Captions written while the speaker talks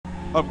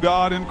of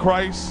God in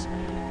Christ.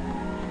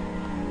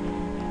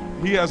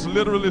 He has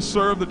literally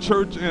served the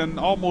church in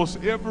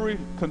almost every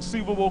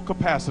conceivable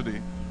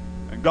capacity.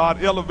 And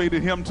God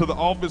elevated him to the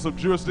office of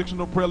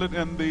jurisdictional prelate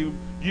in the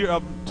year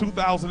of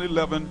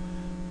 2011,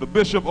 the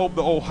bishop of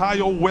the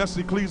Ohio West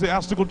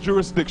Ecclesiastical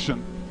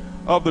Jurisdiction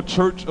of the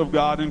Church of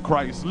God in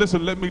Christ.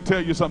 Listen, let me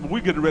tell you something.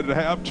 We're getting ready to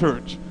have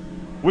church.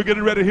 We're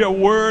getting ready to hear a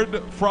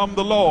word from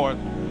the Lord.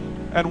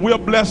 And we're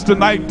blessed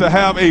tonight to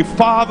have a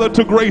father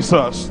to grace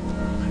us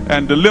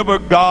and deliver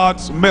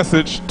God's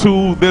message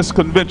to this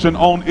convention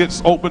on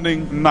its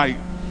opening night.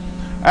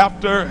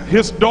 After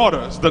his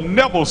daughters, the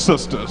Nevelo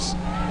sisters,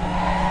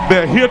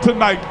 they're here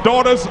tonight,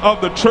 daughters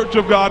of the Church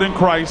of God in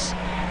Christ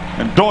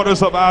and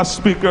daughters of our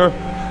speaker.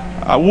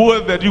 I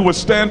would that you would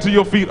stand to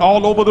your feet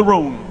all over the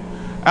room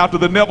after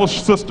the Nevelo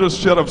sisters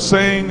should have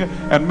sang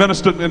and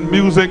ministered in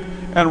music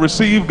and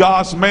received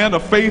God's man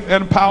of faith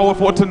and power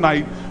for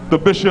tonight, the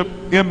Bishop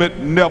Emmett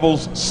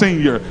Nevels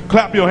Sr.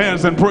 Clap your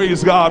hands and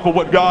praise God for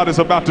what God is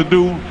about to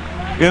do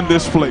in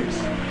this place.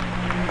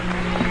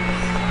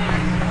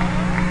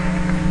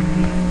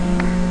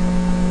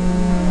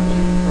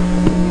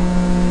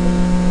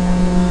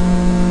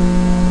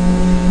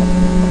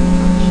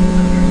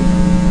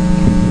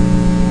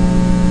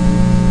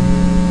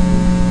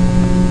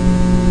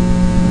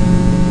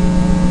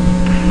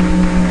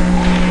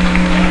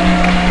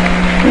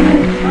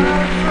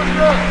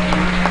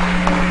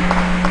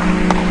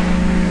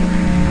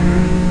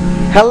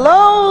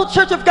 Hello,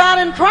 Church of God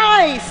in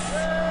Christ.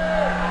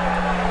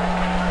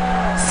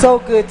 So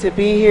good to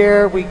be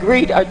here. We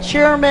greet our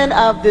chairman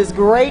of this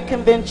great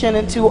convention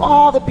and to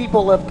all the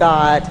people of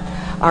God,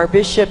 our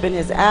bishop in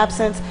his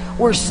absence.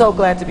 We're so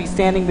glad to be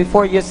standing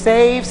before you,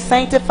 saved,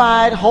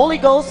 sanctified, Holy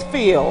Ghost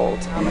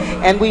filled.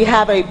 And we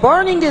have a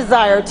burning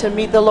desire to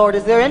meet the Lord.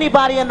 Is there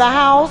anybody in the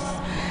house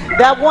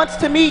that wants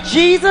to meet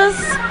Jesus?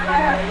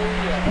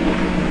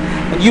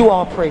 And you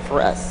all pray for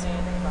us.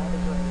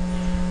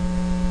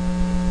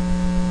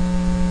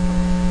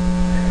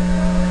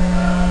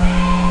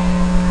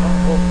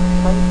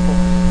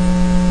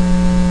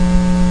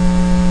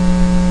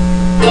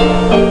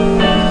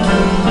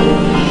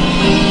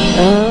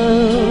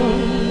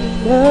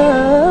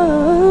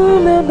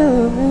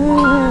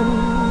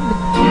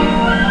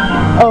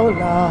 Oh Lord,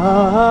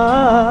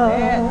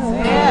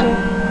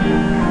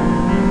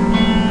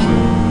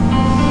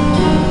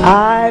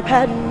 I've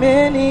had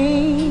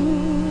many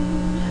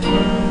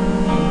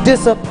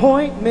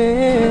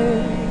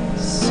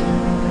disappointments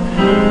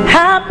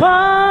happen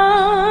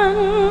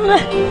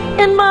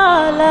in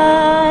my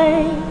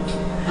life,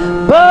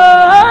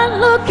 but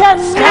look at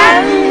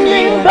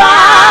standing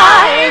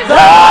by the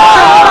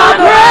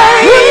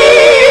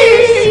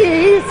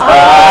grace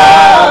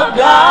of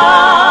God.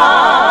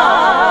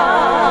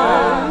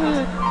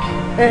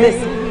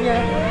 Listen,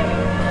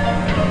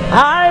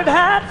 I've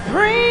had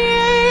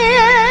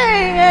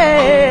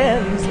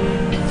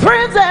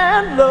friends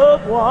and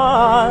loved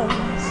ones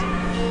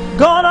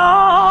gone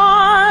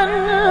on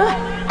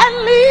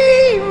and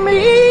leave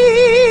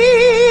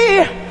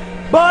me,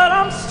 but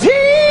I'm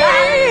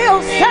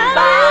still standing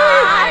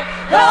by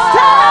the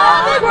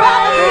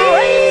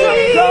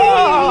grace of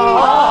God.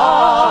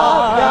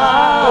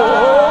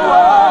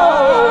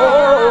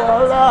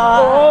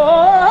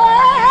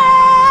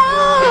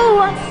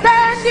 I'm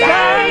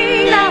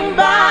standing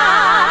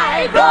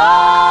by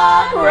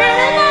the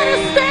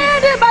grace.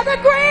 Standing by the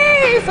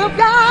grace of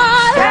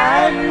God.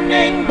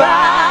 Standing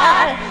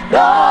by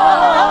the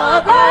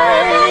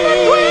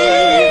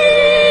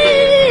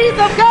grace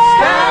of God.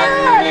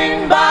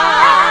 Standing by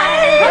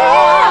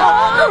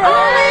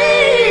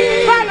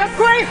the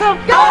grace of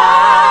God.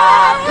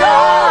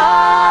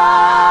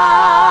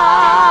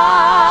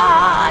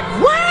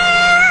 Well,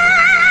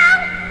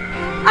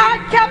 I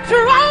kept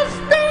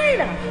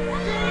trusting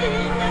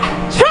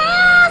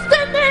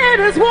in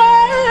His word.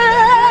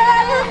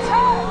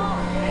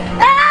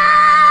 I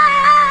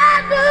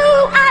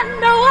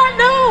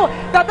knew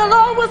that the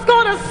Lord was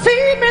going to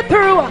see me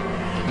through.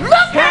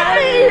 Look at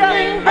me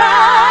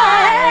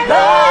by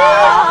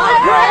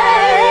the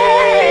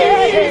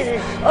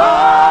grace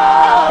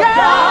of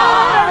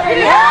God.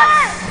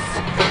 Yes,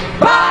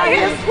 by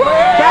His grace.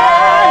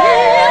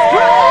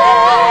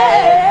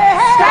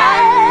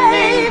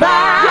 Standing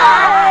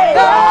by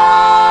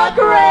the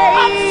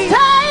grace. I'm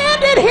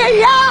standing here,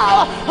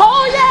 y'all.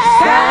 Oh yeah.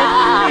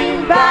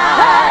 Standing by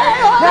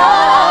the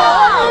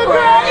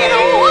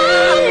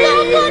grace.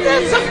 Your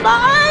goodness of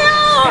mine.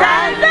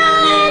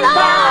 Standing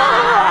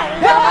by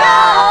the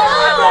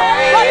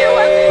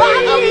grace. By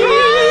the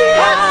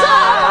grace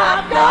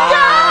of God.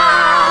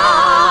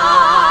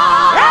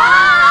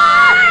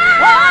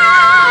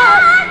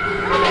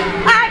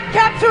 I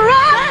kept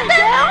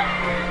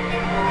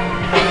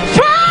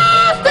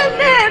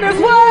trusting in His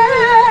word.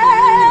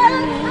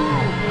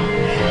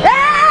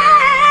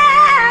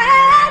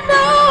 I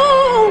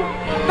knew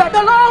that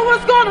the Lord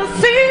was going to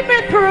see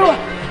me through.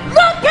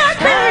 Look at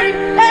me.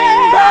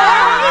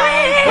 By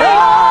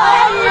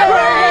the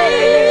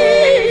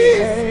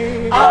grace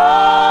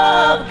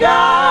of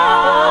God.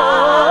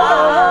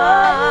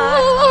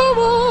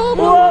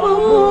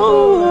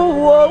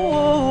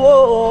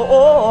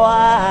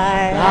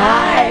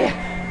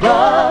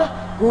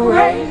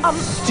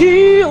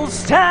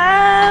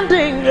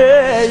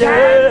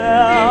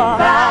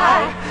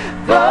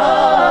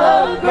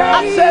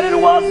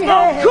 was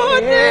no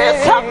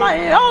goodness of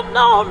my own,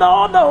 no,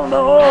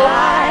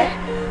 By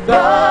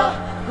the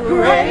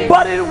grace.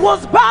 but it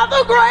was by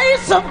the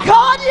grace of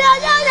God.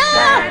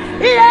 Yeah.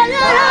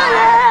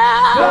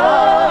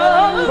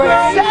 The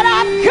grace. Said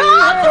I've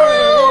gone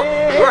through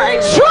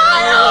great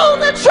trials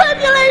and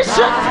tribulations.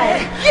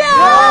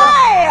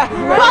 Yeah,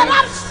 but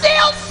I'm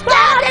still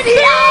standing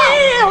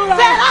here.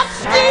 Said I'm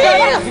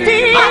still.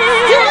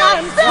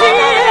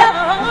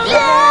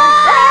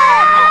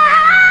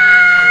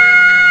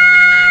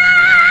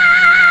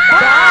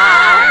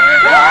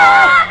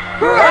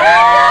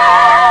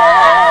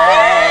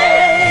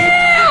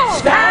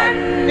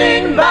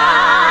 Standing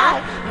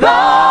by the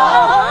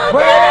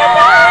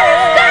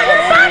grace.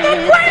 Standing by the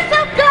grace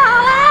of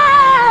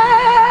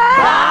God.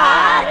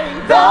 By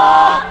the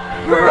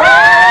grace.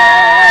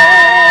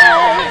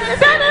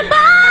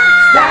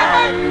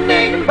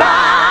 Standing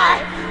by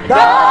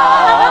the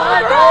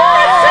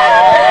grace.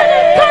 It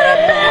could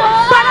have been,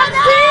 but I'm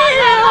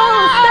still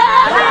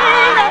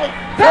standing.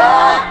 The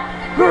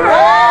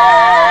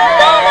grace.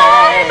 The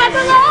name of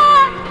the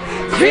Lord.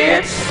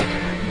 It's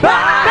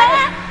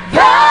by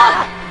the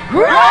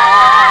grace.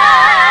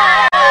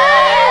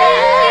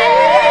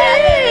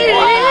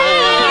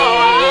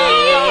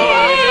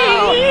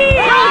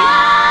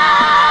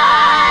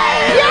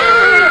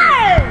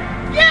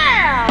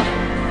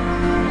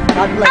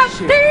 God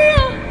bless you.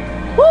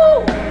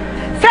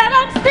 Said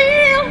I'm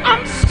still.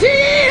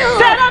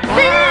 Said I'm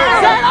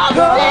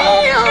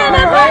still.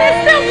 Everybody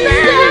still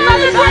standing by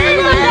the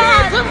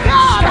grace of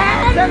God.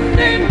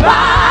 Standing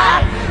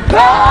by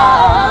the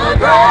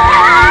grace.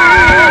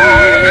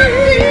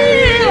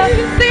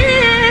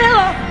 Still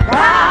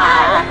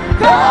by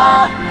the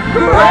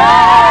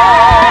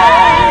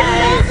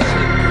grace.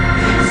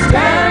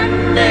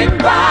 Standing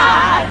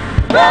by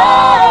the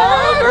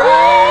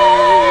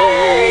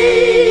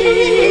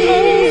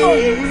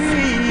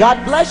grace.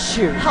 God bless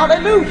you.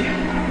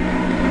 Hallelujah.